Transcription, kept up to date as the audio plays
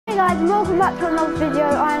guys, welcome back to another video.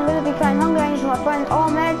 I am going to be playing Hunger Games with my friend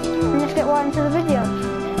Ahmed, and let's get right into the video.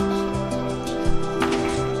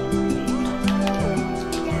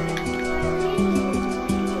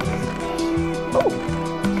 Ooh.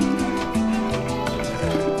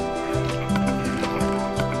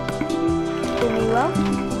 Doing really well.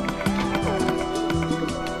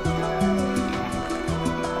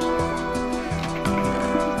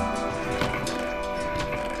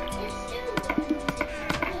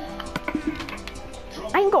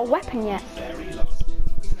 I ain't got a weapon yet.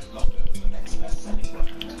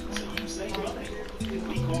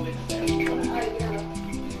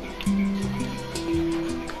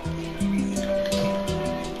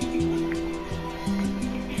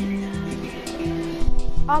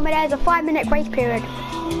 Oh, but there's a 5-minute grace period.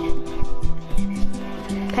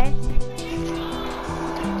 Okay.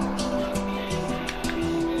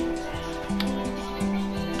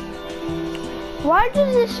 Why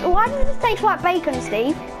does this taste like bacon,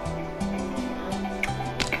 Steve?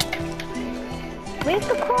 Where's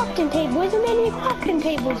the crafting table? Isn't there any crafting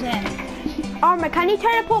tables there? Oh, man, can you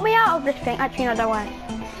teleport me out of this thing? Actually, no, don't worry.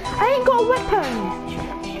 I ain't got a weapon.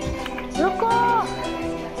 Look up!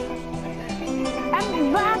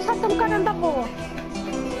 Bahasa some double.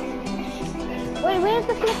 Wait, where's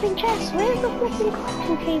the flipping chest? Where's the flipping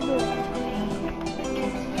crafting table?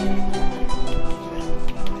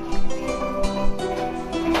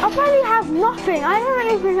 I barely have nothing. I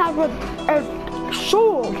don't even have a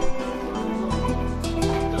sword.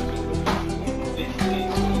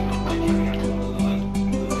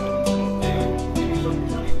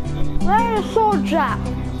 Where are the swords at?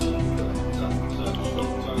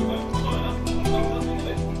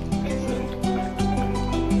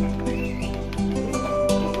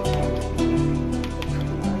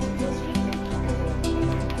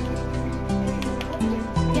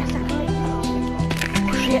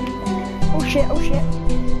 Oh shit, oh shit.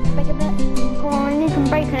 Bacon there. Oh, I need some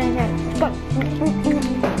bacon in here. Go.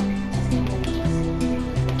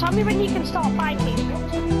 Tell me when you can start fighting.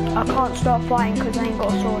 I can't start fighting because I ain't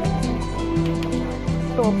got a sword.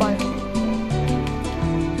 Or a bow.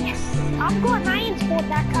 Yes. I've got an iron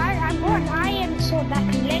sword that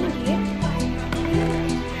can lend you.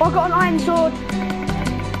 I got an iron sword.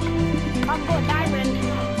 I've got a diamond.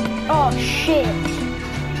 Oh shit.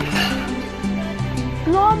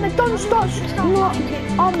 No, Ahmed, don't stop. No,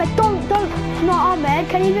 Ahmed, don't. No, Ahmed,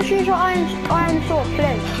 can you just use your iron sword,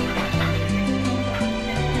 please?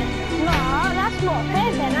 No, that's not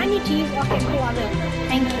fair then. I need to use, okay, cool, I will.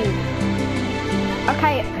 Thank you.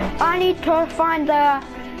 Okay, I need to find the,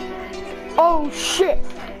 oh shit.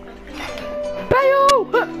 Bail!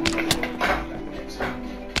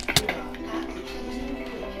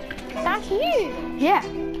 That's you? Yeah.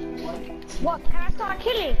 What, can I start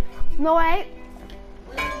killing? No, wait.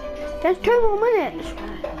 There's 2 more minutes.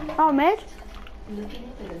 Ahmed.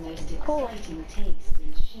 Cool.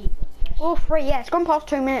 Or 3, yeah, it's gone past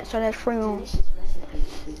 2 minutes, so there's 3 more.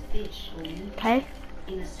 Okay.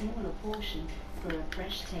 Is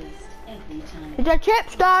the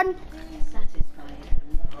chips done?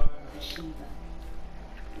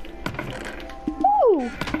 Ooh!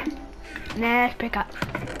 Nice pickup.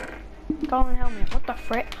 Go on, help me. What the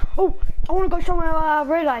frick? Oh, I want to go somewhere I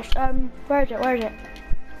realised. Where is it?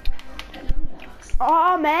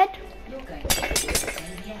 Ahmed?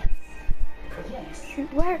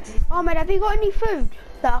 Where? Ahmed, have you got any food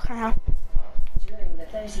that I can have?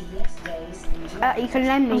 You can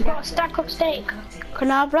lend me. I've got a stack of steak.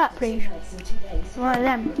 Can I have that, please? One of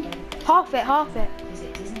them. Half it.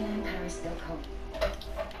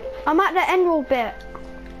 I'm at the emerald bit.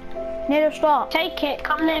 Near the start. Take it,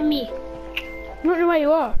 come let me. I don't know where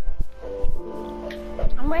you are.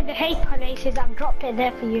 I'm where the hay place is. I've dropped it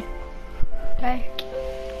there for you. Okay.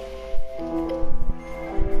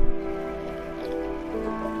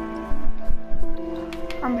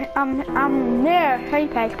 I'm near hay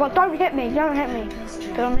page, but don't hit me,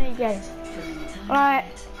 because I'm near you. Alright,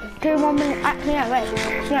 2 more minutes, actually no, wait,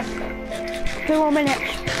 yeah, 2 more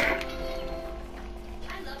minutes.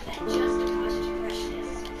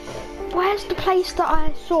 Where's the place that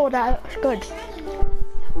I saw that looks good?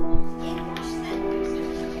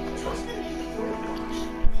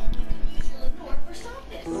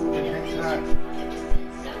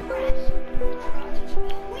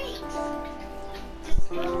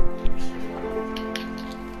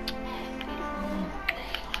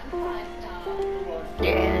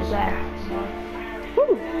 There's there.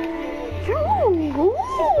 Ooh.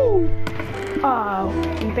 Oh,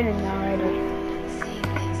 you've been in there already.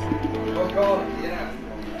 Oh God, yeah.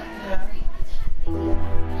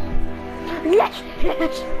 Yes,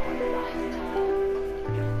 yes.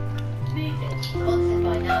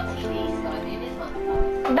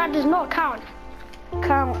 That does not count.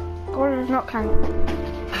 Count. What does not count?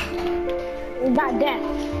 That death.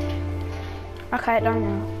 Okay, done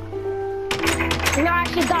now. No,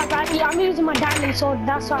 actually does. I'm using my diamond sword,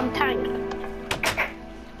 that's why I'm tanked.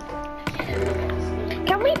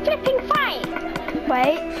 Can we flipping fight?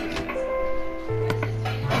 Wait.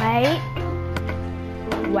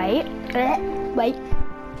 Wait.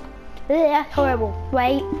 Yeah, horrible.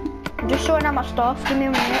 Wait. I'm just sorting out my stuff. Give me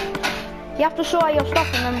a minute. You have to sort out your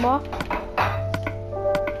stuff, remember?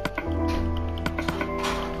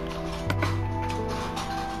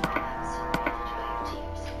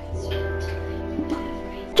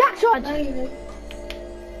 Jackson!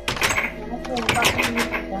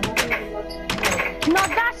 No,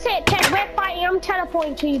 that's it, Ted. We're fighting. I'm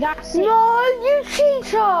teleporting to you. That's it. No, you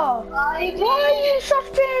cheater! Why are you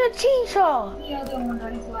such being a cheater?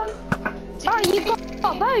 Oh, you got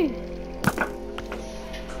a bow.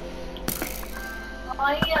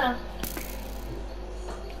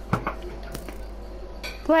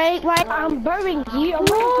 Wait. I'm burying you. I'm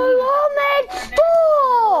No, Ahmed,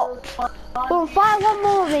 stop! Well, fight one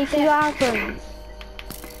more of me, see what happens.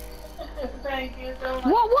 Thank you so much.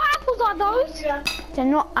 What apples are those? They're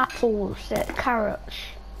not apples, they're carrots.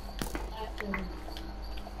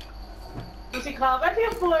 ਤੁਸੀਂ ਖਾ ਬੈਠੇ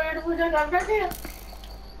ਹੋ plate ਪੂਜਾ ਕਰ ਬੈਠੇ ਹੋ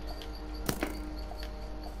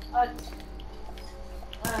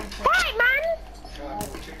Fight, man!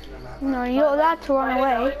 No, you're allowed to run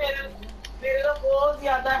away. ਮੇਰੇ ਤਾਂ ਬਹੁਤ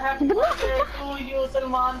ਜ਼ਿਆਦਾ ਹੈ ਤੂੰ ਯੂ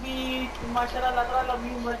ਸਲਮਾਨ ਦੀ ਮਾਸ਼ਾਅੱਲਾ ਅੱਲਾਹ ਤਾਲਾ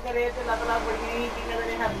ਲੰਮੀ ਉਮਰ ਕਰੇ ਤੇ ਅੱਲਾਹ ਤਾਲਾ ਬੜੀਆਂ ਹੀ ਕੀ ਕਹਿੰਦੇ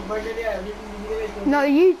ਨੇ ਹੈਪੀ ਬਰਥਡੇ ਦੇ ਆਏ ਜ਼ਿੰਦਗੀ ਦੇ ਵਿੱਚ No,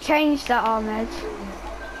 you changed that, Ahmed.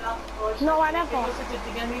 No, I never.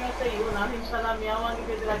 ਜਿੱਤੀਆਂ ਨਹੀਂ ਸਹੀ ਹੋਣਾ ਇਨਸ਼ਾਅੱਲਾ ਮੈਂ ਆਵਾਂਗੀ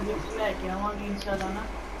ਤੇ ਤੇਰਾ ਗਿਫਟ ਲੈ ਕੇ ਆਵਾਂਗੀ ਇਨਸ਼ਾਅੱਲਾ ਨਾ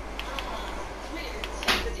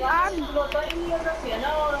ਲੋਟਾ ਹੀ ਨਹੀਂ ਦੱਸਿਆ ਨਾ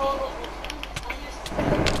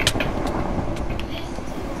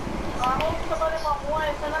ਆਹੋ ਤੁਹਾਡੇ ਮਾਮੂ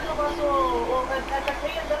ਆਏ ਸਨ ਨਾ ਜੋ ਬਸ ਉਹ ਇਕੱਠੇ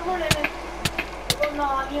ਹੀ ਅੰਦਰ ਹੋਣੇ ਨੇ ਉਹ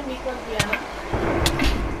ਨਾਲ ਹੀ ਨਿਕਲ ਗਿਆ ਨਾ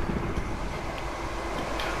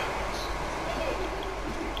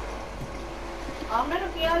ਆ ਮੈਨੂੰ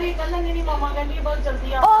ਕਿਹਾ ਵੀ ਕਹਿੰਦਾ ਨਹੀਂ ਮਾਮਾ ਕਹਿੰਦੀ ਬਸ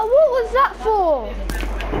ਜਲਦੀ ਆ Oh, what was that for?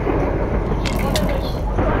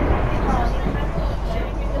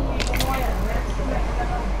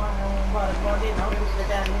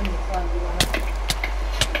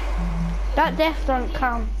 That death don't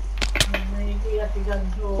count.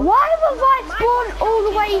 Why was I spawned all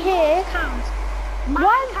the way here? Counts. Why?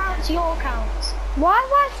 Mine counts, your counts. Why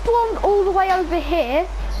have I spawned all the way over here?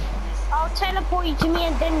 I'll teleport you to me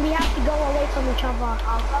and then we have to go away from each other.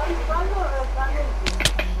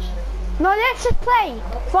 No, let's just play.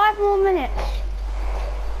 5 more minutes.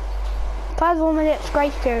 5 more minutes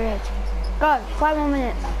grace period. Go, 5 more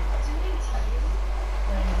minutes.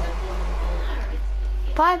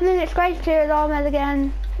 5 minutes grace period, Ahmed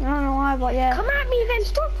again. I don't know why, but yeah. Come at me then,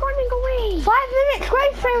 stop running away. 5 minutes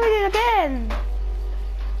grace period again.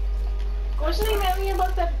 ਕੁਛ ਨਹੀਂ ਮੈਂ ਵੀ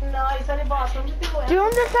ਬਸ ਨਾ ਇਸ ਵਾਲੇ bathroom ਚ ਹੋਇਆ Do you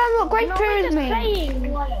understand what grace No, period we're just means? playing.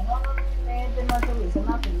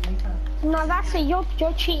 No, that's it.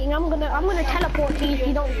 You're cheating. I'm gonna teleport to you if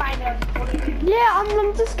you don't fight me. Yeah, I'm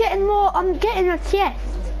just getting more. I'm getting a chest.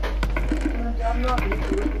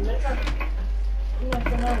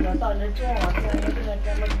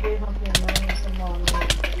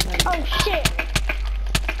 Oh shit!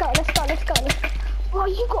 Let's go. Oh,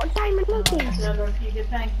 you got diamond nuggets.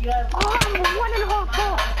 Thank you. Oh, I'm 1.5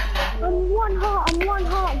 heart. I'm one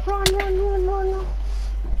heart. Run.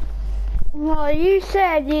 Well, you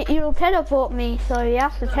said you'll teleport me, so you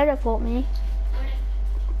have to teleport me.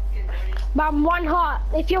 But I'm 1 heart.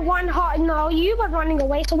 If you're 1 heart, no, you were running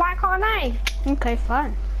away, so why can't I? Okay,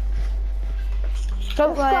 fine.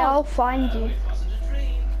 Don't worry, go. I'll find you.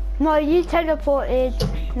 No, you teleported.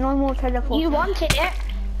 No more teleporting. You wanted it.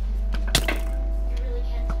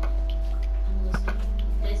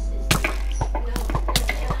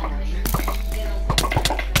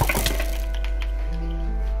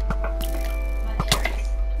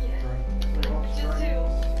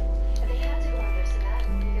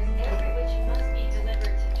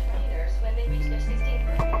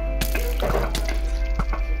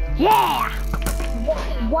 Yeah!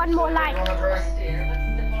 One more life.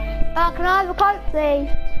 Can I have a coat, please?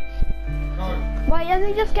 Wait, let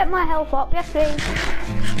me just get my health up. Yes, please.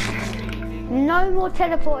 No more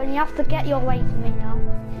teleporting. You have to get your way to me now.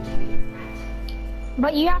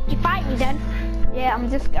 But you have to fight me then. Yeah, I'm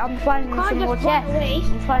finding Can't some just more run chests. away.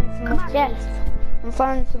 I'm finding some more chests. I'm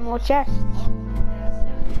finding some more chests.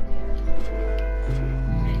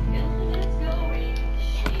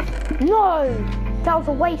 No! That was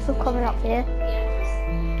a waste of coming up here.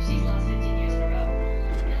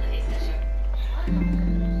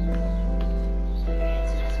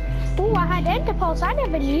 Interpulse, I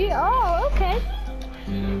never knew. Oh, okay.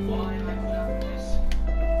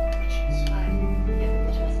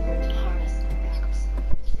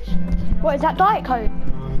 What is that, Diet Coke?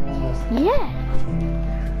 Yeah.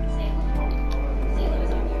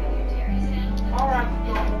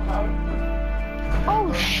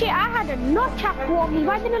 Oh shit, I had a nutsack on me.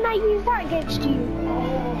 Why didn't I use that against you?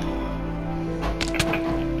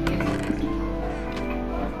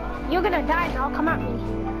 You're gonna die now, come at me.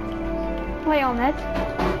 Wait on it.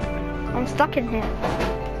 I'm stuck in here.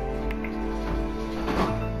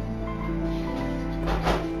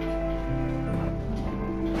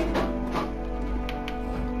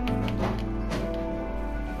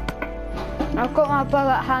 I've got my bow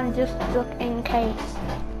at hand just in case.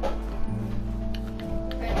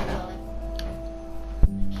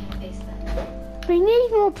 We need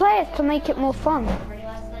more players to make it more fun.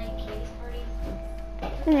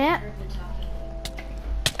 Yeah.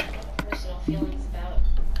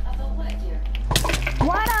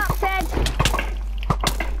 What up, Ted?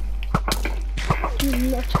 You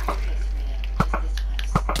nutsack.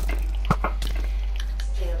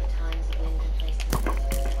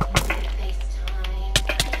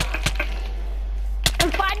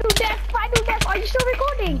 Final death, are you still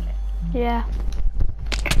recording? Yeah.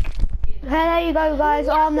 There you go, guys.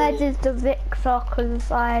 Ahmed is the victor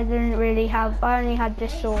because I only had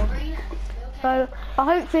this sword. So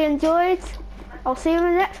I hope you enjoyed. I'll see you in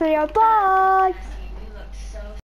the next video. Bye.